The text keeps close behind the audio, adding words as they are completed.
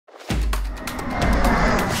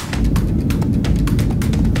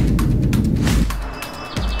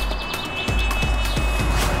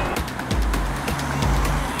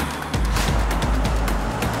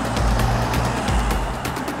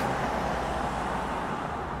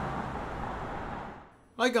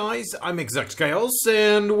Hi guys, I'm ExactChaos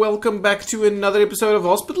and welcome back to another episode of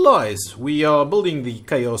Hospitalize. We are building the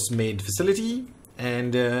Chaos Med facility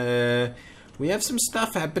and we have some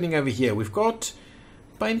stuff happening over here. We've got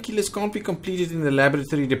painkillers can't be completed in the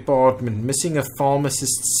laboratory department, missing a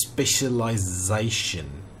pharmacist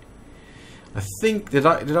specialization. I think, did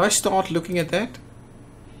I start looking at that?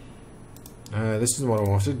 This is what I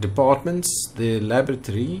wanted. Departments, the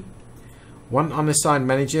laboratory, one unassigned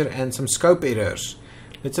manager and some scope errors.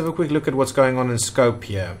 Let's have a quick look at what's going on in scope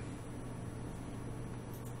here.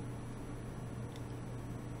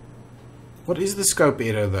 What is the scope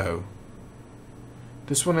error though?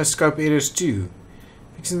 This one has scope errors too.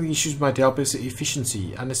 Fixing the issues might help us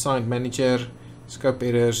efficiency. Unassigned manager, scope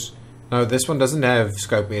errors. No, this one doesn't have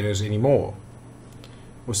scope errors anymore.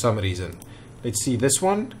 For some reason. Let's see this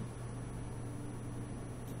one.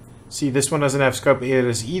 See, this one doesn't have scope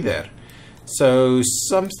errors either. So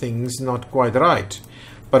something's not quite right.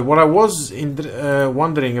 But what I was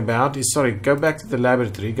wondering about is, sorry, go back to the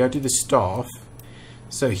laboratory, go to the staff.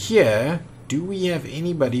 So here, do we have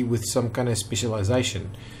anybody with some kind of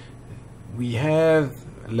specialization? We have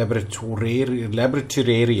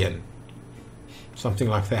laboratorian, something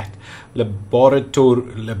like that.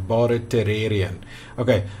 Laboratorian.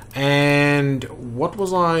 Okay, and what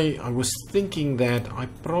was I was thinking that I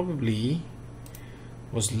probably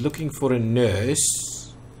was looking for a nurse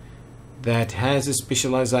that has a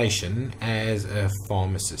specialization as a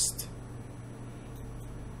pharmacist.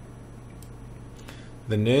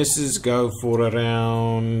 The nurses go for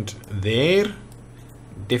around there.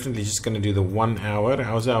 Definitely just going to do the 1 hour.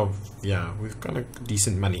 How's our, yeah, we've got a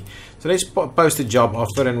decent money. So let's post a job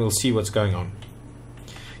offer and we'll see what's going on.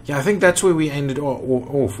 Yeah, I think that's where we ended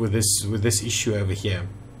off with this issue over here.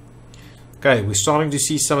 Okay, we're starting to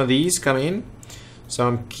see some of these come in. So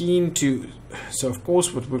I'm keen to, so of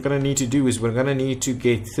course what we're going to need to do is we're going to need to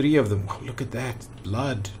get 3 of them. Oh, look at that,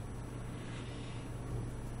 blood.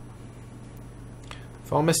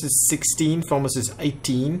 Pharmacist 16, pharmacist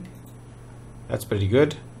 18. That's pretty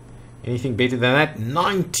good. Anything better than that?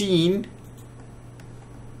 19.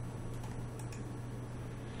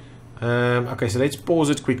 Okay, so let's pause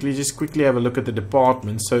it quickly. Just quickly have a look at the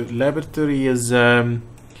department. So laboratory is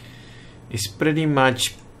pretty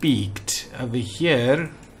much peaked. Over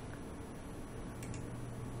here,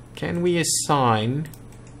 can we assign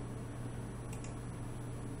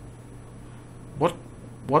what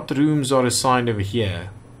rooms are assigned over here?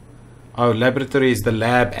 Oh, laboratory is the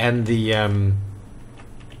lab and the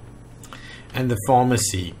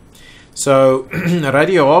pharmacy. So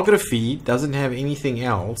radiography doesn't have anything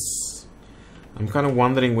else. I'm kind of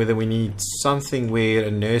wondering whether we need something where a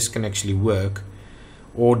nurse can actually work.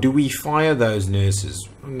 Or do we fire those nurses?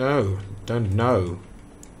 No, don't know.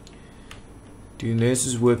 Do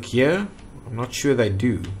nurses work here? I'm not sure they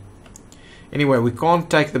do. Anyway, we can't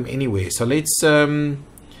take them anywhere. So let's, shall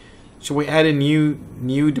we add a new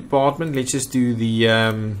department? Let's just do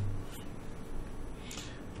the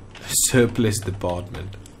surplus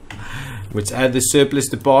department. Let's add the surplus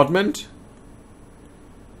department.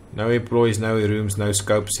 No employees, no rooms, no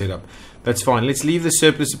scope setup. That's fine. Let's leave the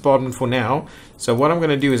surplus department for now. So what I'm going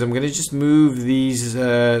to do is I'm going to just move these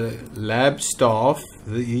lab staff,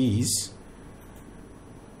 these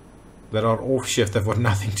that are off shift, they've got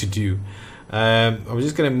nothing to do. I'm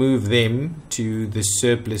just going to move them to the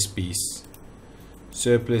surplus piece.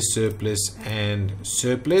 Surplus, surplus, and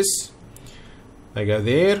surplus. They go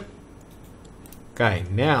there. Okay,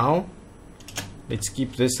 now let's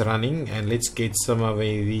keep this running and let's get some of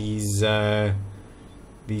these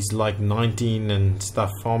like 19 and stuff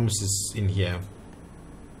pharmacists in here.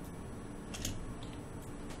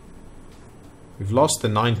 We've lost the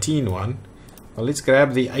 19 one. Well, let's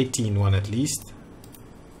grab the 18 one at least.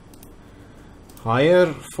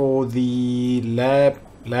 Hire for the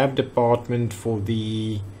lab department for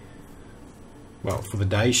the, well, for the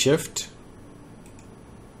day shift.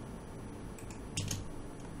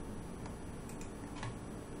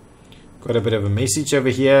 Got a bit of a message over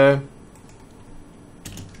here.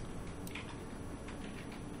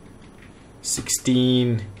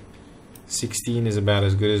 16 is about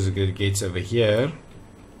as good as it gets over here.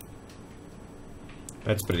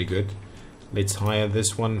 That's pretty good. Let's hire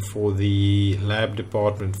this one for the lab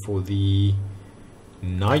department for the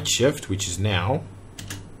night shift, which is now.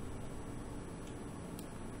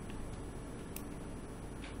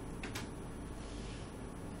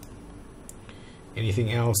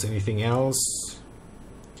 Anything else? Anything else?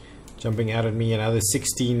 Jumping out at me, another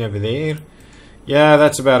 16 over there. Yeah,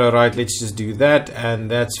 that's about alright. Let's just do that, and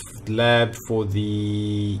that's lab for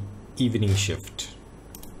the evening shift.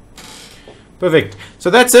 Perfect. So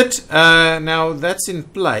that's it. Now that's in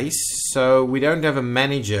place. So we don't have a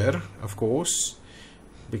manager, of course,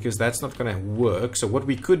 because that's not going to work. So what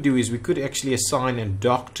we could do is we could actually assign a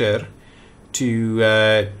doctor to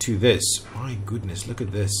this. My goodness, look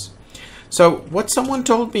at this. So what someone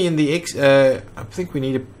told me in the I think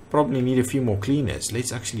we probably need a few more cleaners.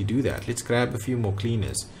 Let's actually do that. Let's grab a few more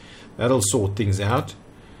cleaners. That'll sort things out.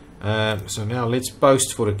 So now let's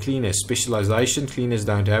post for a cleaner specialization. Cleaners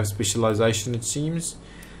don't have specialization, it seems.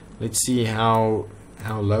 Let's see how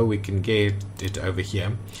low we can get it over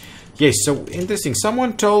here. Yes, so interesting.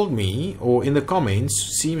 Someone told me, or in the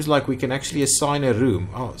comments, seems like we can actually assign a room.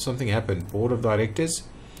 Oh, something happened. Board of directors,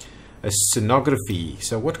 a sonography.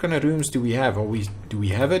 So what kind of rooms do we have? Do we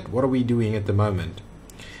have it? What are we doing at the moment?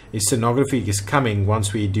 Is sonography is coming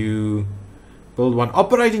once we do build one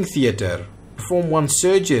operating theater, perform one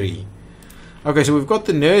surgery. Okay, so we've got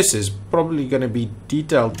the nurses, probably going to be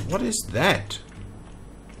detailed. What is that?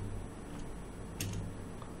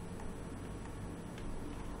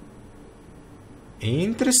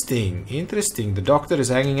 Interesting, interesting. The doctor is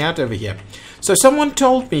hanging out over here. So someone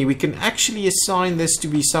told me we can actually assign this to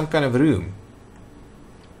be some kind of room.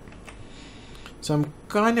 So I'm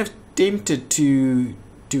kind of tempted to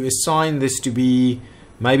assign this to be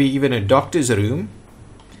maybe even a doctor's room,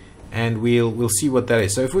 and we'll see what that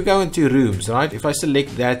is. So if we go into rooms, right, if I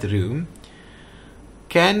select that room,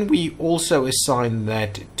 can we also assign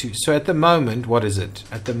that to, so at the moment, what is it?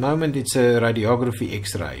 At the moment it's a radiography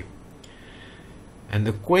x-ray. And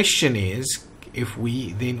the question is, if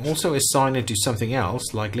we then also assign it to something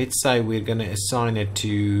else, like let's say we're going to assign it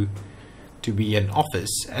to be an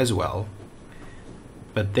office as well,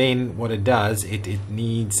 but then what it does, it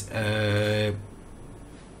needs it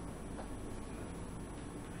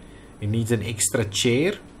needs an extra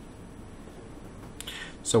chair.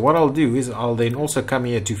 So what I'll do is I'll then also come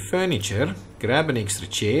here to furniture, grab an extra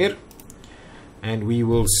chair, and we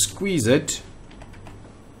will squeeze it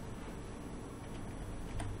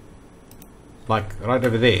like right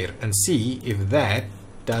over there and see if that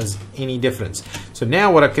does any difference. So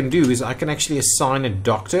now what I can do is I can actually assign a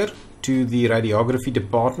doctor to the radiography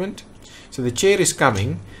department. So the chair is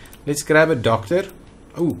coming. Let's grab a doctor.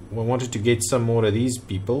 Oh, I wanted to get some more of these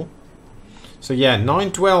people. So yeah,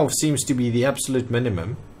 912 seems to be the absolute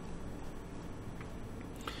minimum.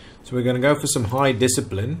 So we're going to go for some high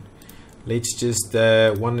discipline. Let's just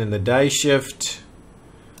one in the day shift,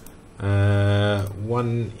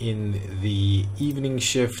 one in the evening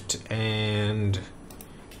shift, and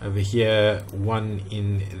over here one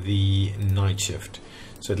in the night shift.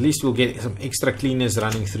 So at least we'll get some extra cleaners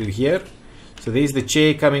running through here. So there's the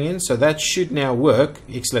chair coming in, so that should now work.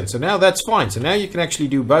 Excellent. So now that's fine. So now you can actually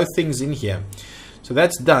do both things in here. So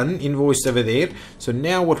that's done, invoiced over there. So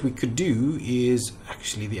now what we could do is,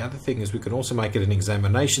 actually the other thing is we can also make it an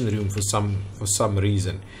examination room for some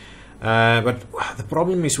reason. But the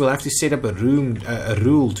problem is we'll have to set up a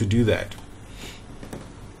rule to do that.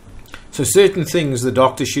 So certain things the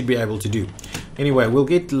doctor should be able to do. Anyway, we'll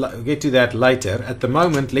get to that later. At the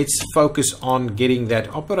moment, let's focus on getting that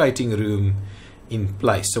operating room in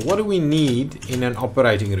place. So what do we need in an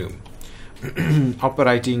operating room?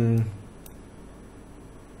 Operating,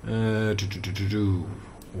 where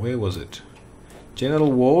was it?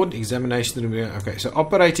 General ward, examination room. Okay, so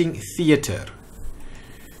operating theater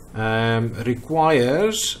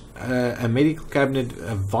requires a medical cabinet,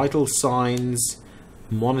 vital signs,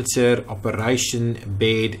 monitor, operation,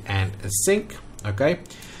 bed, and a sink. Okay,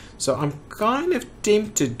 so I'm kind of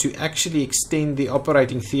tempted to actually extend the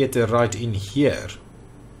operating theater right in here,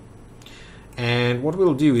 and what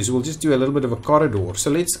we'll do is we'll just do a little bit of a corridor. So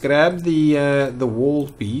let's grab the wall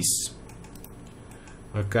piece.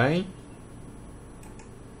 Okay,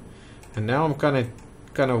 and now I'm kind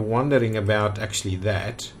of wondering about actually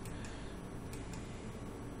that.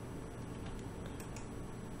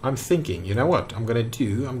 I'm thinking, you know what I'm going to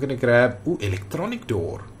do? I'm going to grab, electronic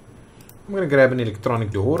door. I'm going to grab an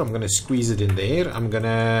electronic door. I'm going to squeeze it in there. I'm going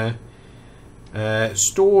to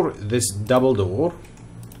store this double door.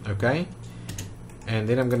 Okay. And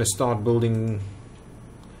then I'm going to start building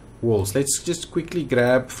walls. Let's just quickly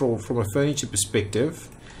grab, from a furniture perspective,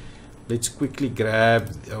 let's quickly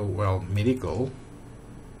grab, medical.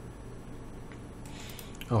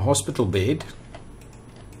 A hospital bed.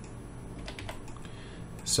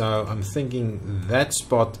 So I'm thinking that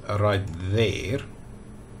spot right there.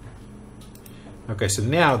 Okay, so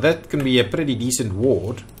now that can be a pretty decent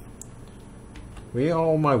ward. Where are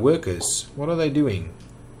all my workers? What are they doing?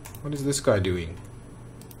 What is this guy doing?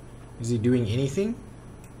 Is he doing anything?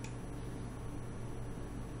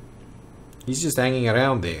 He's just hanging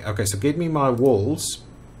around there. Okay, so get me my walls.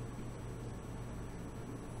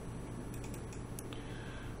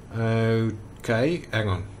 Okay, hang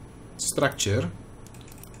on. Structure,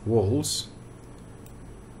 walls,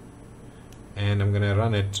 and I'm gonna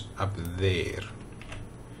run it up there.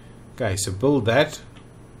 Okay, so build that.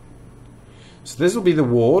 So this will be the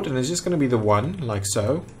ward, and it's just going to be the one, like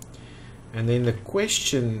so. And then the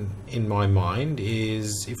question in my mind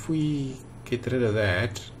is, if we get rid of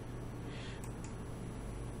that,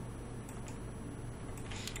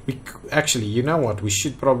 actually, you know what, we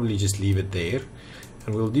should probably just leave it there,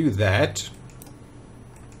 and we'll do that.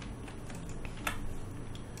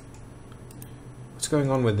 What's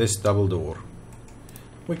going on with this double door?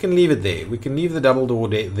 We can leave it there. We can leave the double door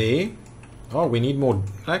there. Oh, we need more.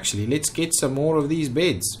 Actually, let's get some more of these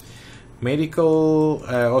beds. Medical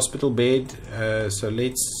hospital bed. So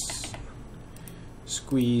let's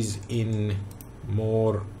squeeze in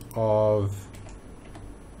more of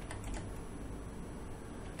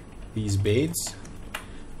these beds.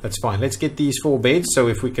 That's fine. Let's get these 4 beds. So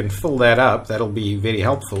if we can fill that up, that'll be very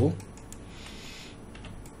helpful.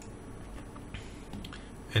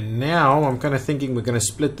 And now I'm kind of thinking we're going to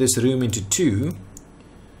split this room into 2.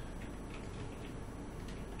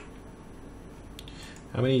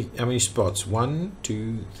 How many spots? 1,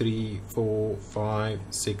 2, 3, 4, 5,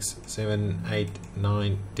 6, 7, 8,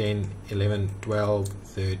 9, 10, 11, 12,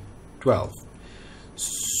 13, 12.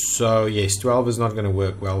 So yes, 12 is not going to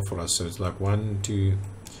work well for us. So it's like 1, 2.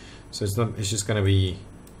 So it's just going to be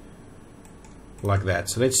like that.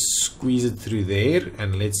 So let's squeeze it through there,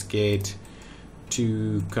 and let's get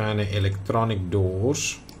 2 kind of electronic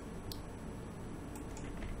doors.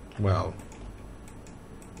 Well,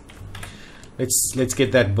 let's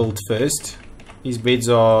get that built first. These beds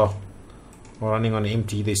are running on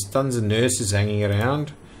empty. There's tons of nurses hanging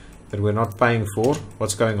around that we're not paying for.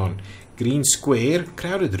 What's going on? Green square,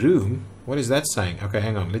 crowded room. What is that saying? Okay,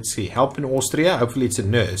 hang on. Let's see. Help in Austria. Hopefully it's a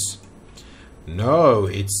nurse. No,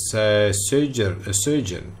 it's a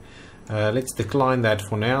surgeon. Let's decline that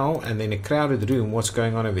for now. And then a crowded room. What's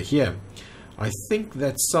going on over here? I think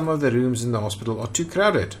that some of the rooms in the hospital are too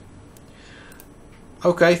crowded.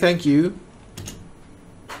 Okay, thank you.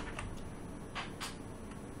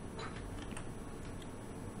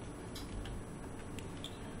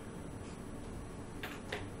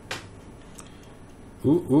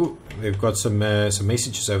 Ooh, they've got some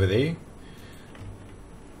messages over there.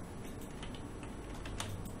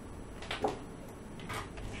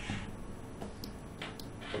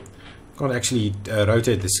 Can't actually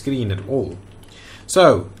rotate the screen at all.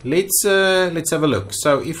 So let's have a look.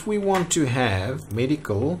 So if we want to have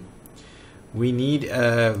medical, we need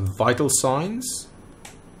vital signs.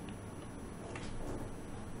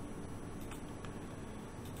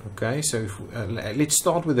 Okay, so if, let's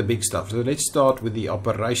start with the big stuff. So let's start with the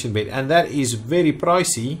operation bed, and that is very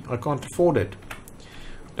pricey. I can't afford it.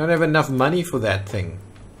 Don't have enough money for that thing.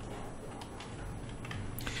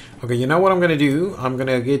 Okay, you know what I'm going to do? I'm going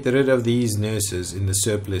to get rid of these nurses in the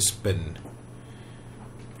surplus bin.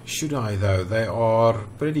 Should I though? They are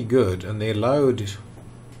pretty good, and they're loaded.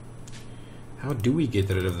 How do we get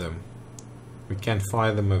rid of them? We can't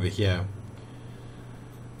fire them over here.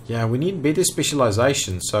 Yeah, we need better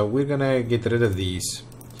specialization, so we're gonna get rid of these.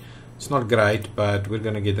 It's not great, but we're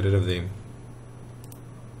gonna get rid of them.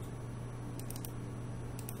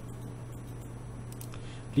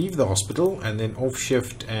 Leave the hospital and then off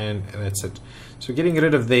shift, and that's it. So getting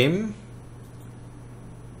rid of them.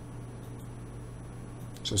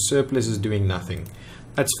 So surplus is doing nothing.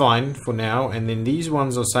 That's fine for now. And then these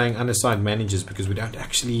ones are saying unassigned managers because we don't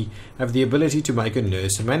actually have the ability to make a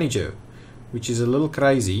nurse a manager, which is a little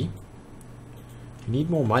crazy. We need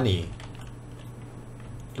more money.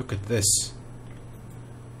 Look at this.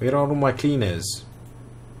 Where are all my cleaners?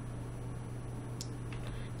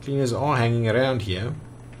 Cleaners are hanging around here.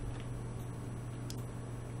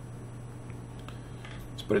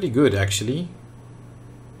 It's pretty good actually.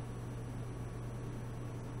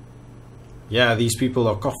 Yeah, these people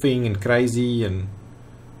are coughing and crazy and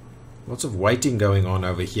lots of waiting going on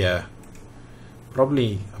over here.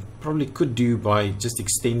 Probably could do by just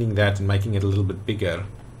extending that and making it a little bit bigger.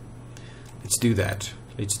 Let's do that.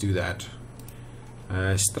 Let's do that.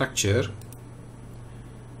 Structure,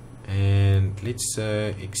 and let's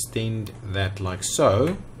extend that like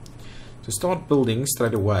so. To start building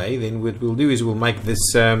straight away, then what we'll do is we'll make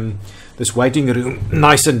this this waiting room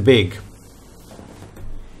nice and big.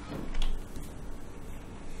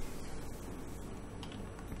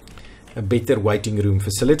 A better waiting room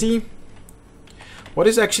facility. What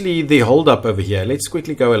is actually the hold up over here? Let's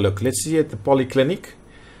quickly go a look. Let's see at the polyclinic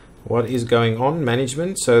what is going on.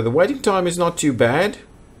 Management. So the waiting time is not too bad.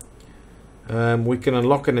 We can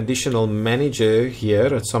unlock an additional manager here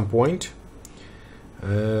at some point.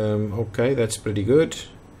 Okay, that's pretty good.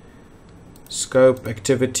 Scope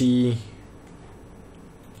activity.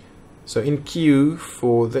 So in queue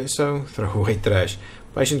for this, so throw away trash.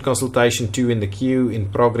 Patient consultation 2 in the queue, in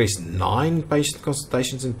progress 9 patient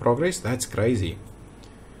consultations in progress. That's crazy.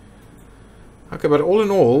 Okay, but all in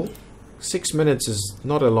all, 6 minutes is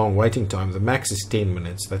not a long waiting time. The max is 10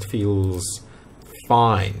 minutes. That feels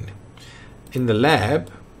fine. In the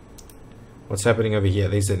lab, what's happening over here?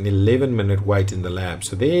 There's an 11-minute wait in the lab.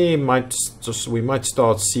 So there we might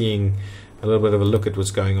start seeing a little bit of a look at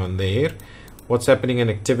what's going on there. What's happening in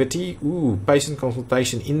activity? Ooh, patient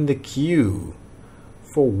consultation in the queue.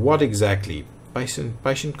 For what exactly?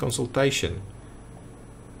 Patient consultation.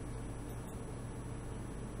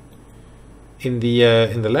 In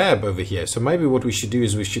the lab over here. So maybe what we should do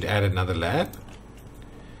is we should add another lab.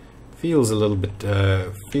 Feels a little bit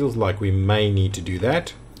feels like we may need to do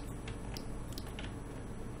that.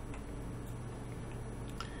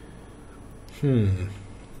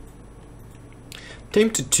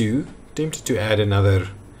 Tempted to add another.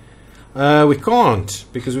 We can't,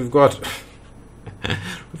 because we've got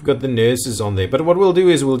we've got the nurses on there. But what we'll do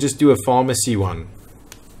is we'll just do a pharmacy one.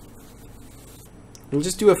 We'll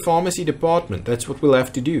just do a pharmacy department. That's what we'll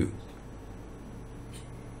have to do.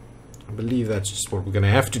 I believe that's just what we're going to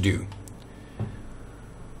have to do.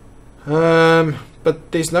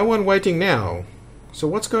 But there's no one waiting now. So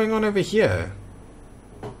what's going on over here?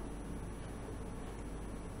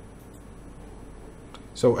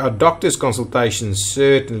 So our doctor's consultations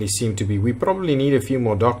certainly seem to be... We probably need a few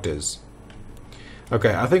more doctors.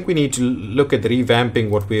 Okay, I think we need to look at revamping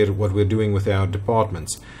what we're doing with our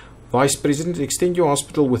departments. Vice President, extend your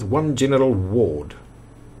hospital with 1 general ward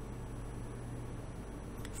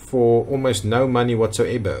for almost no money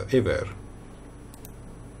whatsoever.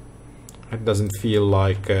 That doesn't feel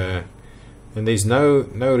like, and there's no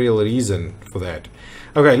real reason for that.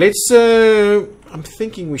 Okay, let's. I'm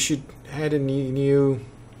thinking we should add a new.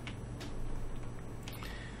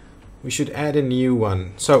 We should add a new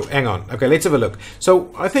one. So hang on. Okay, let's have a look. So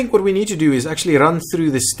I think what we need to do is actually run through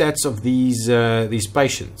the stats of these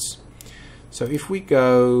patients. So if we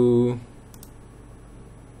go,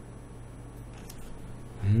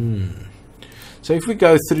 so if we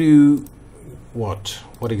go through what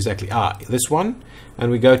exactly? This one,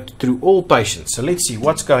 and we go through all patients. So let's see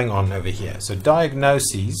what's going on over here. So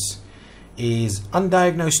diagnoses is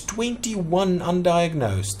undiagnosed, 21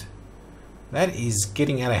 undiagnosed. That is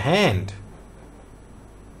getting out of hand.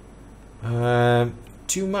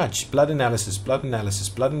 Too much. Blood analysis, blood analysis,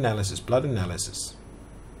 blood analysis, blood analysis.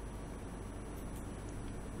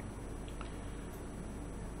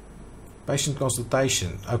 Patient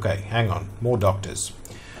consultation. Okay, hang on. More doctors.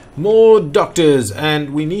 More doctors.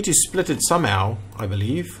 And we need to split it somehow, I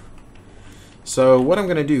believe. So what I'm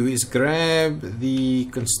going to do is grab the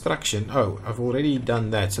construction. Oh, I've already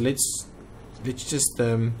done that. So let's just...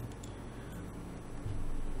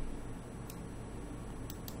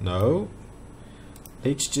 No.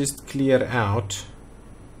 Let's just clear out.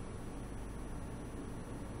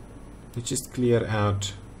 Let's just clear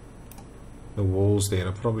out the walls there.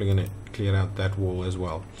 I'm probably going to clear out that wall as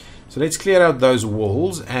well. So let's clear out those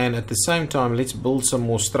walls, and at the same time let's build some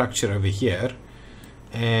more structure over here.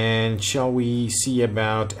 And shall we see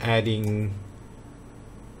about adding...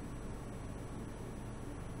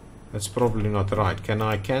 That's probably not right. Can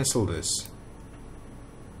I cancel this?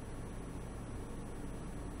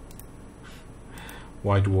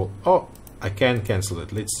 White wall. Oh, I can cancel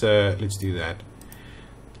it. Let's do that.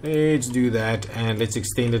 Let's do that, and let's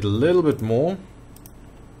extend it a little bit more.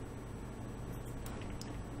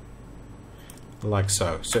 Like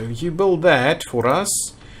so. So if you build that for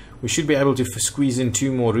us, we should be able to squeeze in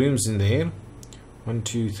 2 more rooms in there. 1,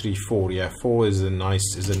 2, 3, 4. Yeah, 4 is a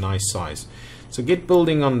nice size. So get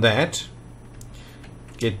building on that.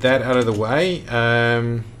 Get that out of the way.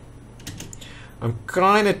 I'm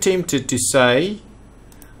kind of tempted to say,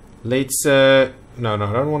 let's no, I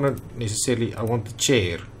don't want to necessarily. I want the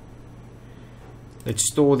chair. Let's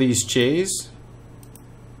store these chairs.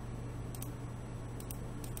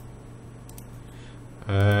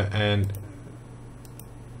 And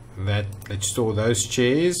that, let's store those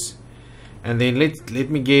chairs, and then let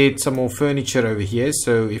me get some more furniture over here.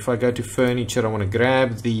 So if I go to furniture, I want to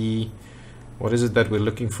grab the, what is it that we're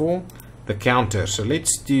looking for? The counter. So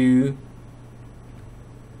let's do,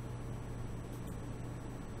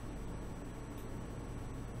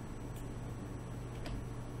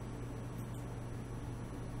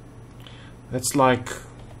 that's like,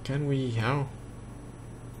 can we, how?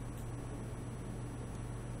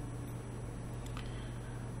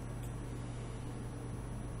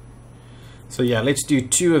 So yeah, let's do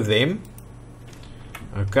 2 of them.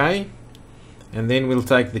 Okay, and then we'll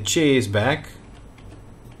take the chairs back.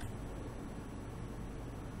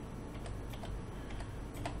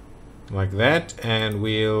 Like that, and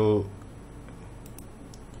we'll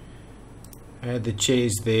add the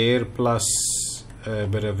chairs there, plus a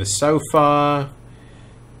bit of a sofa,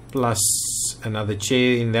 plus another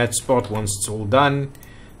chair in that spot once it's all done.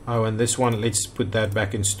 Oh, and this one, let's put that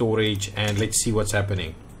back in storage, and let's see what's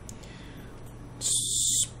happening.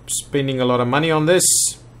 Spending a lot of money on this.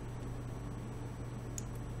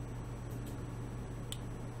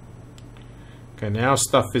 Okay, now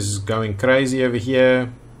stuff is going crazy over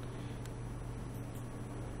here.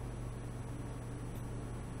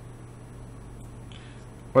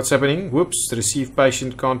 What's happening? Whoops, receive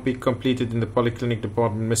patient can't be completed in the polyclinic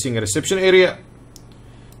department, missing a reception area.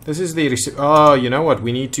 This is the oh, you know what?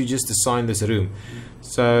 We need to just assign this room.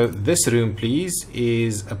 So this room, please,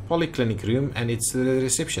 is a polyclinic room, and it's the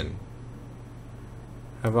reception.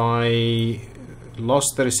 Have I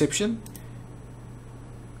lost the reception?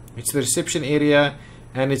 It's the reception area,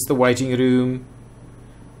 and it's the waiting room.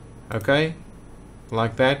 Okay,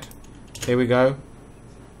 like that. There we go.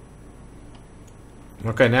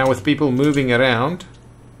 Okay, now with people moving around,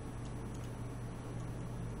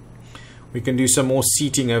 we can do some more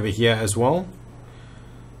seating over here as well.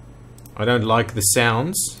 I don't like the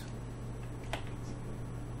sounds.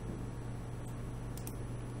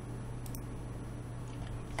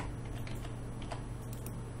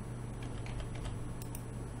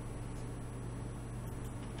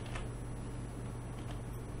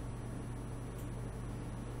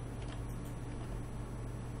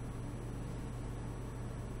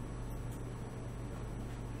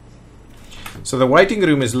 So the waiting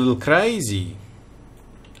room is a little crazy.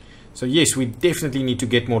 So yes, we definitely need to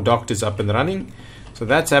get more doctors up and running. So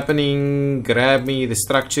that's happening. Grab me the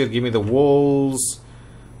structure, give me the walls.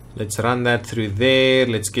 Let's run that through there.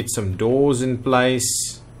 Let's get some doors in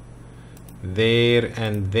place. There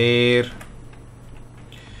and there.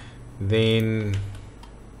 Then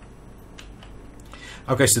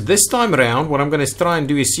okay, so this time around what I'm going to try and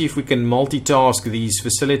do is see if we can multitask these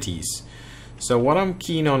facilities. So what I'm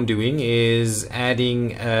keen on doing is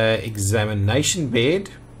adding an examination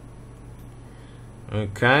bed.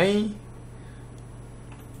 Okay.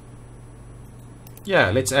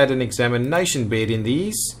 Yeah, let's add an examination bed in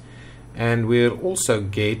these. And we'll also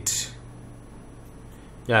get...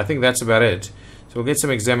 yeah, I think that's about it. So we'll get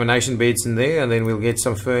some examination beds in there, and then we'll get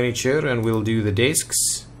some furniture, and we'll do the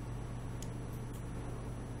desks.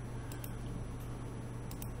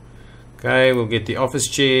 Okay, we'll get the office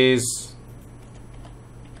chairs.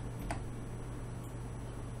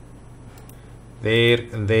 There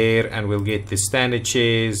and there, and we'll get the standard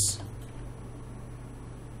chairs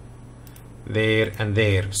there and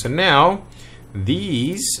there. So now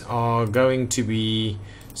these are going to be,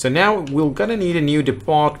 so now we're gonna need a new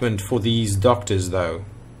department for these doctors though.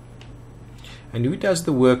 And who does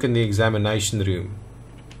the work in the examination room?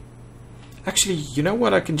 Actually, you know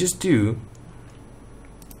what I can just do?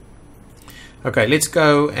 Okay, let's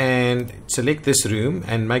go and select this room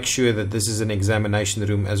and make sure that this is an examination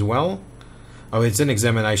room as well. Oh, it's an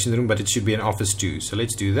examination room, but it should be an office too. So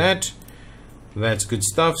let's do that. That's good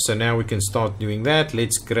stuff. So now we can start doing that.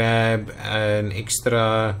 Let's grab an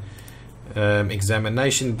extra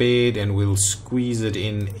examination bed, and we'll squeeze it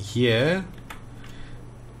in here.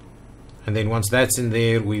 And then once that's in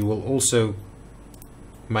there, we will also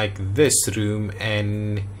make this room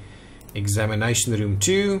an examination room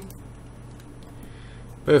too.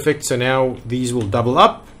 Perfect. So now these will double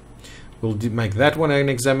up. We'll make that one an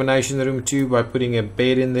examination room too by putting a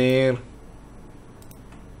bed in there.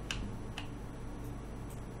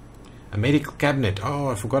 A medical cabinet. Oh,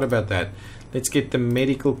 I forgot about that. Let's get the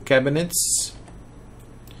medical cabinets.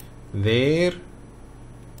 There,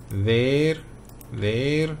 there,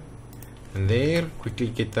 there, and there. Quickly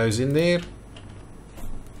get those in there.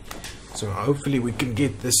 So hopefully we can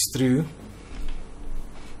get this through.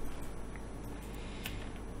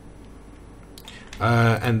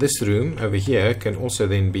 And this room over here can also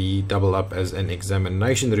then be double up as an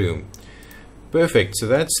examination room. Perfect. So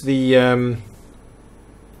that's the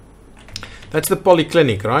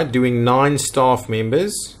polyclinic, right? Doing 9 staff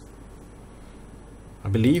members. I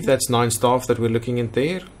believe that's 9 staff that we're looking at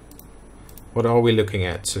there. What are we looking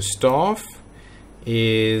at? So staff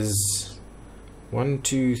is 1,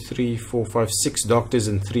 2, 3, 4, 5, 6 doctors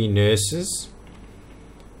and 3 nurses.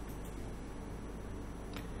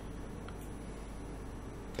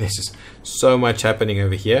 There's just so much happening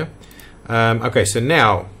over here. Okay, so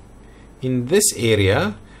now in this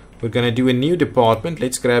area we're going to do a new department.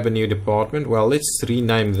 Let's grab a new department. Well, let's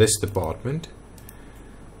rename this department.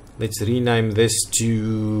 let's rename this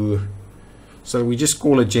to, so we just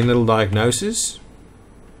call it general diagnosis.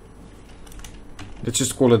 Let's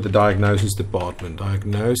just call it the diagnosis department.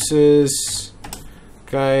 Diagnosis.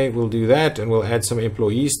 Okay, we'll do that, and we'll add some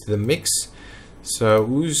employees to the mix. So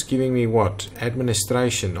who's giving me what?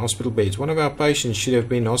 Administration, hospital beds. One of our patients should have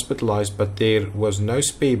been hospitalized, but there was no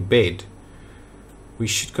spare bed. We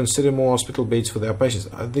should consider more hospital beds for our patients.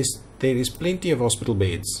 There is plenty of hospital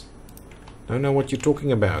beds. I don't know what you're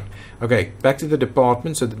talking about. Okay, back to the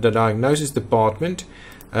department. So the diagnosis department.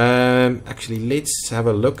 Actually, let's have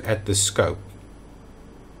a look at the scope.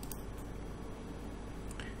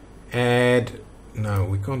 Add. No,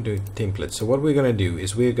 we can't do templates. So what we're going to do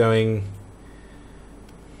is we're going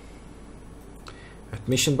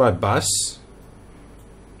admission by bus.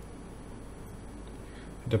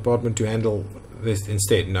 Department to handle this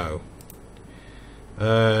instead. No.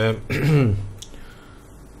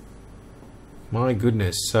 My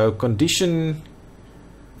goodness. So condition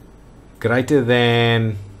greater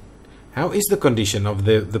than. How is the condition of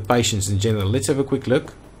the patients in general? Let's have a quick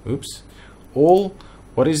look. Oops. All.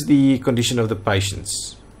 What is the condition of the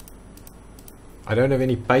patients? I don't have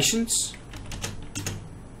any patients.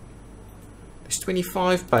 There's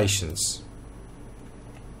 25 patients.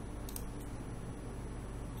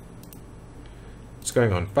 What's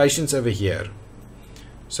going on? Patients over here.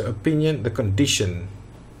 So opinion, the condition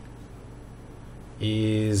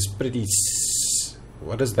is pretty.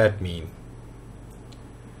 What does that mean?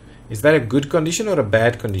 Is that a good condition or a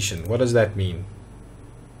bad condition? What does that mean?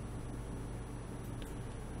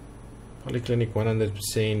 Polyclinic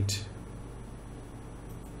 100%.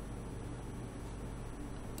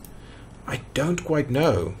 I don't quite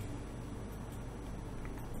know.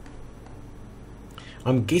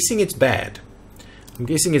 I'm guessing it's bad. I'm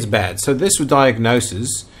guessing it's bad. So this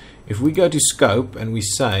diagnosis, if we go to scope and we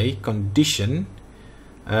say condition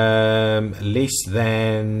less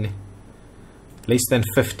than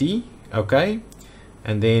 50, okay,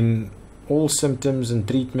 and then all symptoms and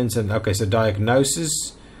treatments, and okay, so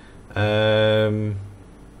diagnosis, any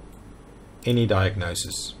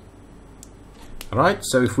diagnosis. All right,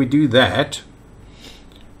 so if we do that,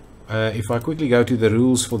 if I quickly go to the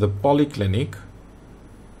rules for the polyclinic,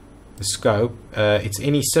 the scope, it's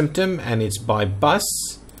any symptom and it's by bus.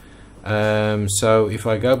 So if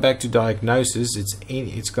I go back to diagnosis,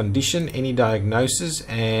 it's condition, any diagnosis,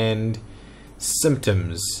 and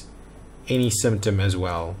symptoms, any symptom as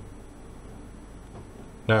well.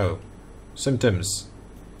 No, symptoms,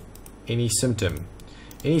 any symptom,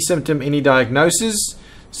 any diagnosis.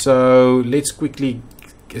 So let's quickly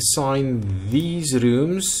assign these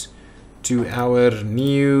rooms to our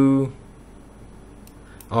new.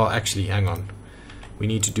 Oh, actually, hang on. We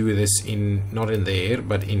need to do this not in there,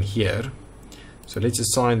 but in here. So let's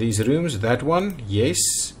assign these rooms. That one, yes.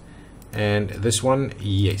 And this one,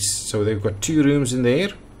 yes. So they've got 2 rooms in there.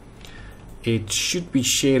 It should be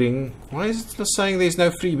sharing. Why is it still saying there's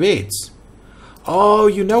no free beds? Oh,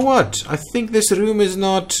 you know what? I think this room is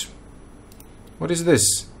not. What is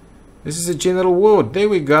this? This is a general ward. There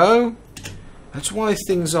we go. That's why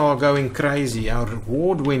things are going crazy. Our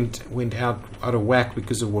ward went out of whack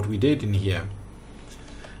because of what we did in here.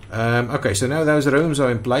 Okay, so now those rooms are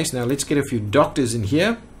in place. Now let's get a few doctors in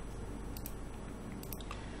here.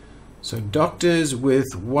 So doctors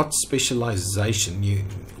with what specialization?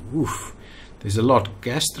 Oof, there's a lot.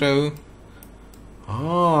 Gastro.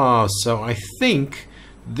 Ah, so I think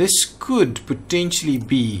this could potentially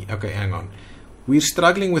be. Okay, hang on. We're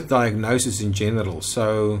struggling with diagnosis in general.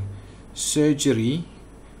 So surgery.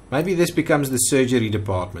 Maybe this becomes the surgery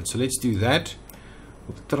department. So let's do that.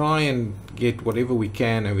 We'll try and get whatever we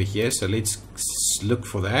can over here. So let's look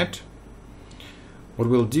for that. What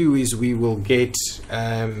we'll do is we will get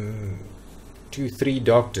 2, 3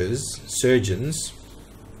 doctors, surgeons.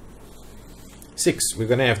 6. We're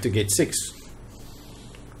going to have to get 6.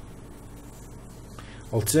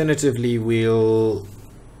 Alternatively, we'll.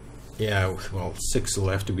 Yeah, well, 6 will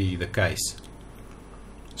have to be the case.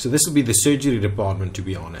 So this will be the surgery department, to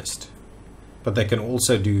be honest. But they can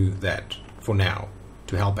also do that for now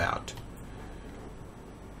to help out.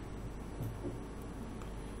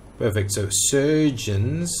 Perfect. So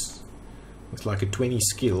surgeons with like a 20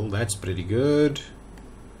 skill, that's pretty good.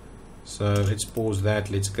 So let's pause that.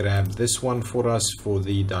 Let's grab this one for us for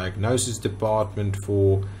the diagnosis department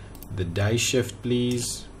for the day shift,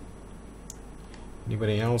 please.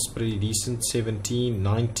 Anybody else pretty decent? 17,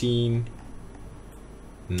 19,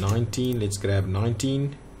 19. Let's grab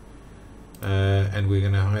 19. And we're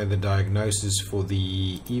going to hire the diagnosis for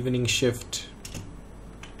the evening shift.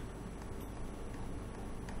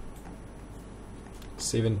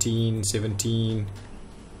 17, 17.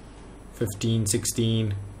 15,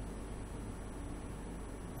 16,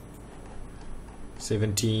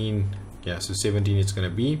 17. Yeah, so 17 it's going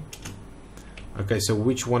to be. Okay, so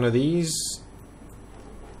which one of these?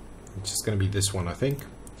 It's just going to be this one, I think.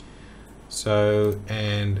 So,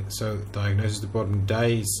 diagnosis department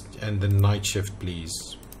days and the night shift,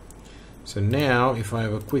 please. So now if I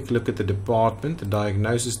have a quick look at the department, the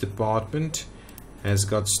diagnosis department has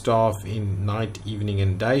got staff in night, evening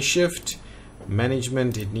and day shift.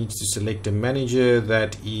 Management, it needs to select a manager,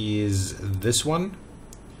 that is this one.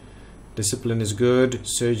 Discipline is good.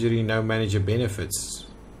 Surgery, no manager benefits.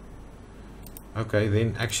 Okay,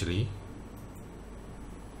 then actually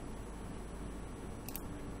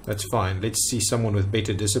that's fine. Let's see someone with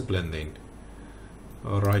better discipline then.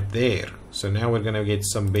 All right, there. So now we're going to get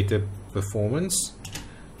some better performance.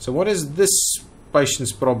 So what is this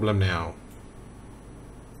patient's problem now?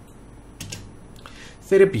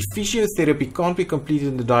 Therapy. Physiotherapy can't be completed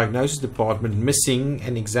in the diagnosis department, missing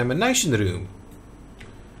an examination room.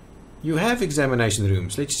 You have examination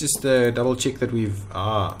rooms. Let's just double check that we've...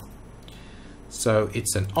 So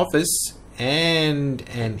it's an office and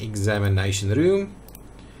an examination room.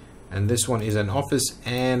 And this one is an office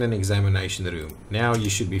and an examination room. Now you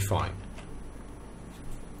should be fine.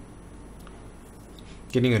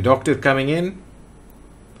 Getting a doctor coming in.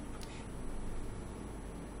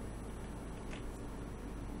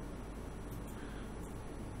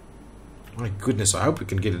 My goodness, I hope we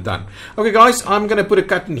can get it done. Okay guys, I'm going to put a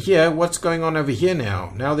cut in here. What's going on over here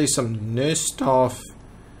now? Now there's some nurse staff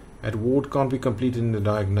at ward can't be completed in the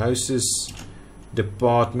diagnosis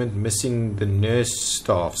department, missing the nurse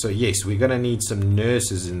staff. So yes, we're going to need some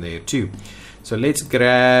nurses in there too. So let's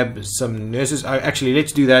grab some nurses. Actually,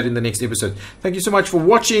 let's do that in the next episode. Thank you so much for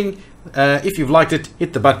watching. If you've liked it,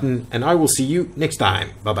 hit the button and I will see you next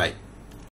time. Bye bye.